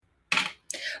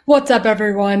What's up,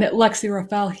 everyone? Lexi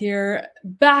Rafael here,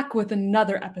 back with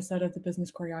another episode of the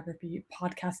Business Choreography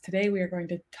Podcast. Today, we are going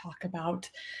to talk about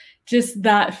just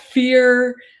that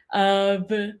fear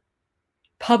of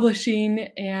publishing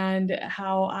and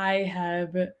how I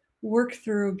have worked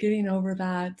through getting over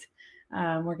that.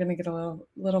 We're going to get a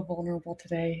little vulnerable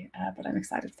today, but I'm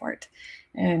excited for it,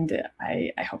 and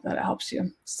I hope that it helps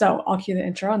you. So I'll cue the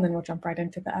intro, and then we'll jump right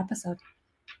into the episode.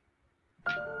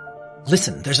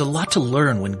 Listen, there's a lot to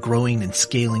learn when growing and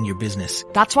scaling your business.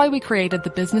 That's why we created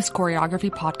the Business Choreography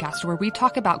Podcast, where we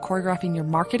talk about choreographing your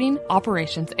marketing,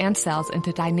 operations, and sales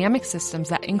into dynamic systems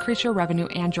that increase your revenue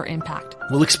and your impact.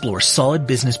 We'll explore solid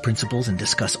business principles and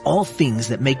discuss all things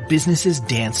that make businesses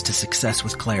dance to success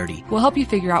with clarity. We'll help you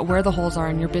figure out where the holes are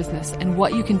in your business and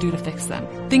what you can do to fix them.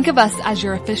 Think of us as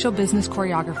your official business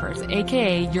choreographers,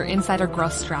 aka your insider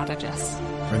growth strategists.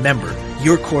 Remember,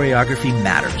 your choreography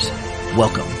matters.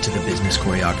 Welcome to the Business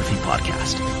Choreography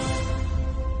Podcast.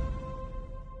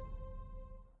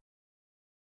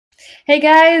 Hey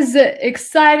guys,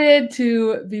 excited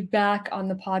to be back on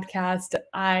the podcast.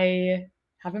 I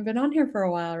haven't been on here for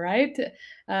a while, right?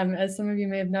 As some of you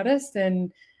may have noticed,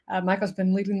 and Michael's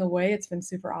been leading the way. It's been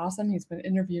super awesome. He's been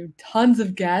interviewed tons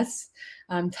of guests.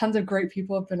 Tons of great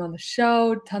people have been on the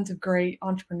show, tons of great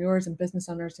entrepreneurs and business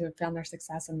owners who have found their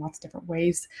success in lots of different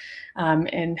ways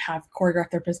and have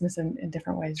choreographed their business in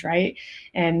different ways, right?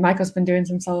 And Michael's been doing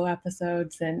some solo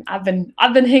episodes, and I've been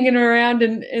hanging around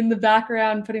in the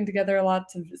background, putting together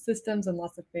lots of systems and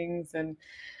lots of things, and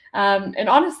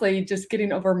honestly, just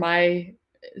getting over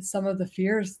some of the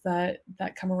fears that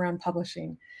come around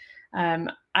publishing.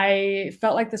 I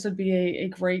felt like this would be a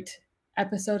great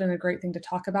episode and a great thing to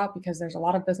talk about because there's a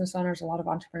lot of business owners, a lot of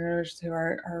entrepreneurs who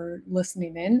are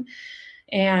listening in.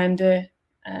 And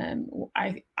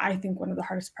I think one of the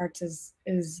hardest parts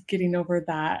is getting over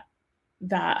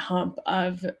that hump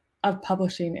of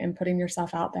publishing and putting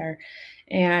yourself out there.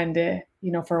 And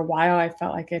for a while, I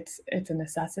felt like it's a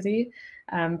necessity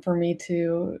for me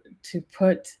to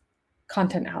put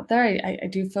content out there. I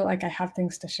do feel like I have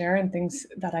things to share and things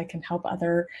that I can help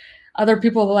other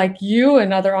people like you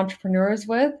and other entrepreneurs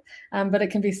with, but it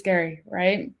can be scary,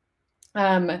 right?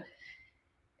 And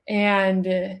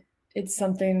it's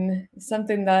something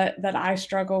that I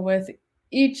struggle with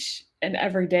each and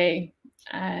every day.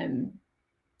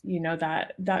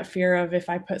 That fear of, if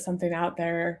I put something out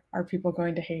there, are people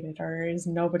going to hate it, or is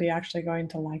nobody actually going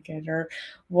to like it, or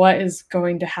what is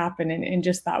going to happen? And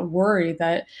just that worry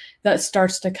that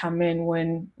starts to come in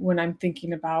when I'm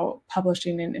thinking about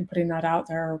publishing and putting that out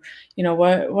there.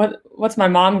 Or, what's my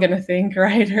mom going to think,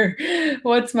 right? Or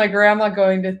what's my grandma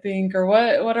going to think? Or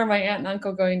what are my aunt and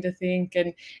uncle going to think?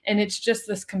 And it's just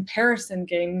this comparison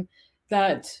game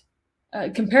that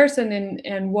comparison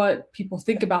and what people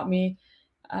think about me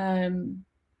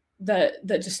that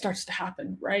just starts to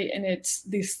happen, right? And it's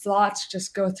these thoughts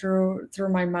just go through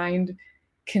my mind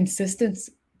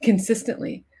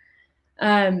consistently.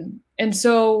 And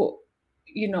so,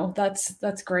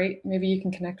 that's great. Maybe you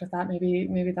can connect with that.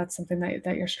 Maybe that's something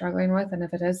that you're struggling with. And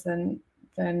if it is, then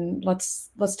let's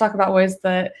talk about ways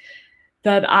that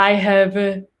I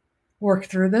have worked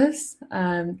through this,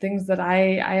 things that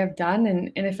I have done. And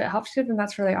if it helps you, then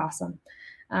that's really awesome.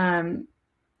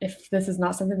 If this is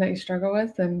not something that you struggle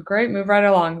with, then great, move right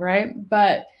along, right?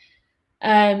 But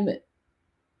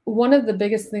one of the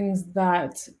biggest things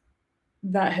that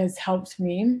has helped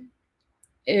me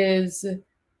is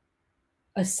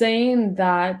a saying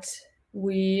that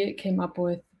we came up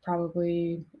with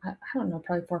probably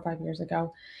 4 or 5 years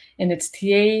ago, and it's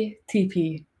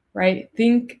TATP, right?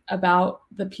 Think about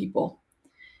the people.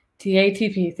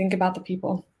 TATP, think about the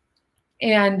people.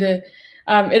 And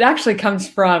it actually comes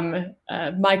from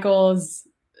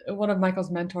one of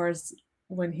Michael's mentors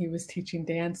when he was teaching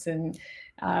dance and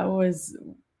was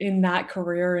in that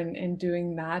career and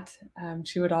doing that.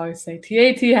 She would always say,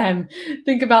 TATM,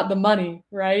 think about the money,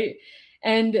 right?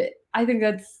 And I think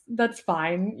that's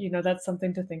fine. That's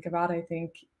something to think about. I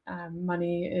think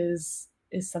money is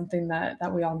something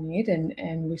that we all need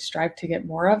and we strive to get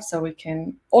more of, so we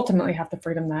can ultimately have the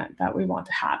freedom that we want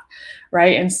to have,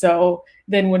 right? And so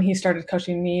then when he started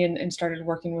coaching me and started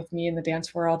working with me in the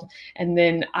dance world, and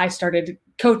then I started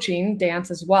coaching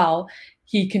dance as well,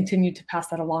 he continued to pass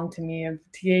that along to me of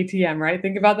TATM, right?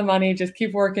 Think about the money, just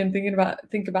keep working,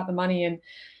 think about the money.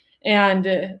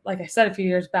 And like I said, a few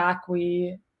years back,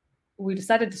 we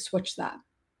decided to switch that.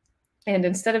 And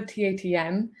instead of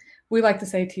TATM, we like to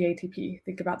say TATP,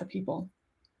 think about the people.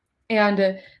 And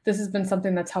this has been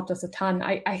something that's helped us a ton.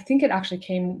 I think it actually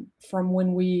came from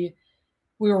when we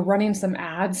we were running some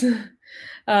ads.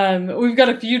 We've got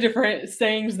a few different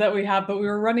sayings that we have, but we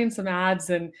were running some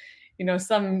ads, and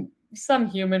some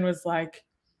human was like,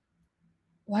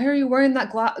 "Why are you wearing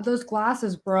those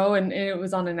glasses, bro?" And it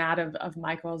was on an ad of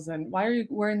Michael's, and "Why are you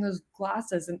wearing those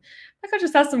glasses?" And Michael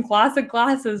just has some classic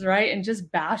glasses, right? And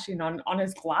just bashing on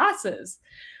his glasses,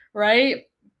 right?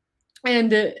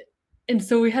 And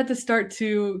so we had to start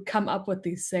to come up with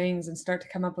these sayings and start to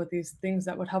come up with these things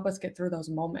that would help us get through those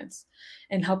moments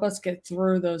and help us get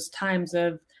through those times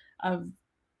of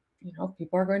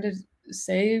people are going to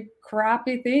say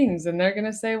crappy things, and they're going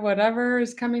to say whatever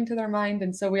is coming to their mind.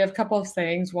 And so we have a couple of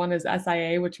sayings. One is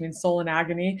SIA, which means soul in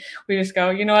agony. We just go,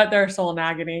 you know what? They're soul in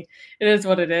agony. It is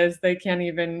what it is. They can't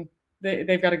even,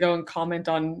 they've got to go and comment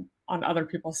on other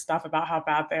people's stuff about how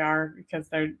bad they are, because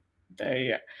they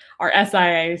are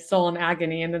SIA, soul in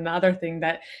agony. And then the other thing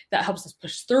that helps us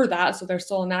push through that, so there's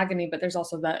soul in agony, but there's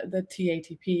also the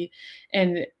TATP.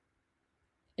 And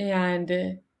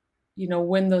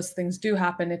when those things do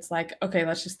happen, it's like, okay,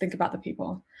 let's just think about the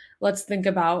people. Let's think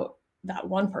about that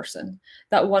one person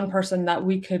that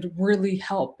we could really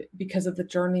help because of the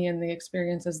journey and the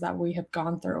experiences that we have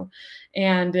gone through.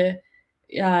 And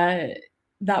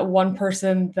that one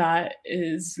person that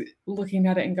is looking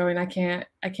at it and going, I can't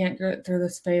get through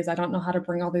this phase. I don't know how to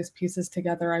bring all these pieces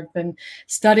together. I've been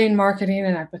studying marketing,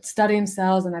 and I've been studying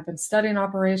sales, and I've been studying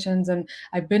operations, and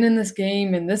I've been in this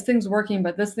game, and this thing's working,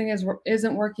 but this thing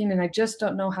isn't working. And I just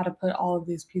don't know how to put all of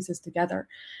these pieces together,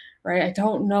 right? I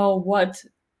don't know what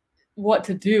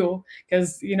to do,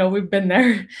 because we've been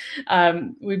there.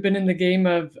 We've been in the game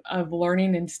of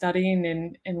learning and studying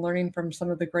and learning from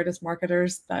some of the greatest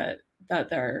marketers that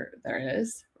there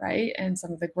is, right? And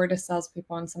some of the greatest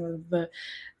salespeople, and some of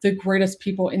the greatest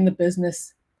people in the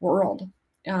business world,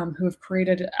 who have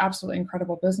created absolutely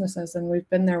incredible businesses. And we've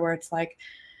been there where it's like,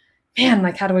 man,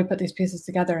 like, how do we put these pieces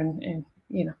together? And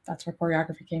that's where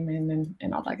choreography came in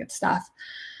and all that good stuff.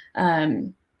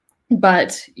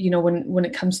 But when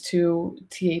it comes to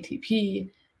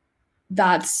TATP,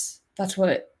 that's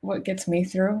what gets me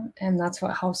through, and that's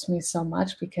what helps me so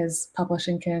much, because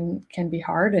publishing can be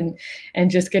hard. And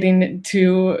just getting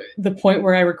to the point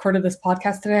where I recorded this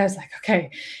podcast today, I was like, okay,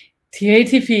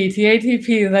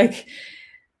 TATP, like,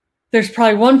 there's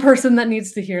probably one person that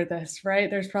needs to hear this, right?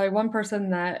 There's probably one person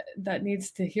that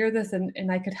needs to hear this,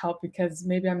 and I could help, because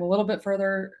maybe I'm a little bit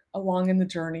further along in the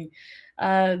journey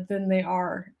than they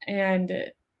are. And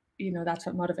that's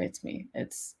what motivates me.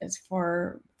 It's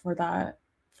for the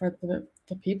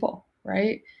people,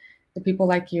 right? The people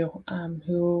like you,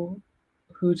 who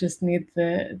just need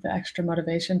the extra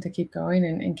motivation to keep going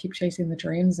and keep chasing the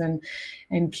dreams and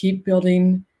keep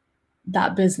building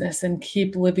that business and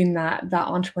keep living that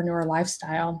entrepreneur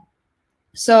lifestyle.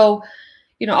 So,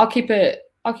 I'll keep it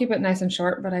nice and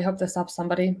short, but I hope this helps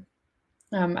somebody.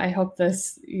 I hope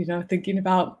this, thinking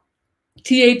about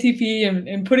TATP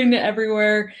and putting it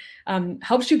everywhere,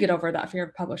 helps you get over that fear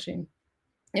of publishing,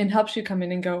 and helps you come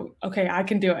in and go, okay, I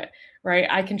can do it, right?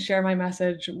 I can share my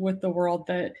message with the world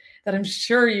that I'm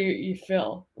sure you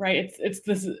feel, right? It's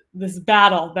this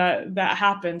battle that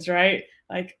happens, right?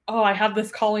 Like, oh, I have this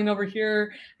calling over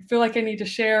here. I feel like I need to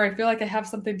share. I feel like I have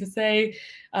something to say.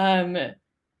 But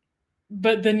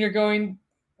then you're going,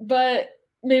 but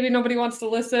maybe nobody wants to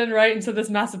listen, right? And so this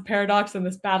massive paradox and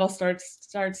this battle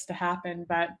starts to happen.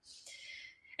 But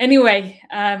anyway,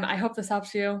 I hope this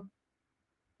helps you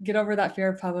get over that fear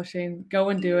of publishing. Go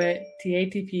and do it.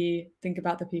 TATP, think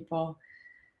about the people.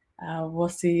 We'll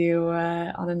see you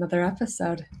on another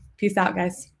episode. Peace out,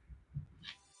 guys.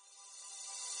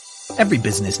 Every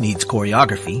business needs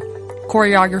choreography.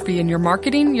 Choreography in your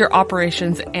marketing, your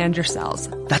operations, and your sales.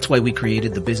 That's why we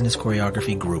created the Business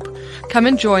Choreography Group. Come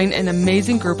and join an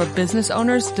amazing group of business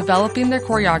owners developing their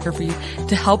choreography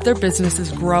to help their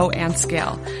businesses grow and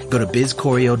scale. Go to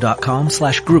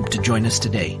bizchoreo.com/group to join us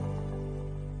today.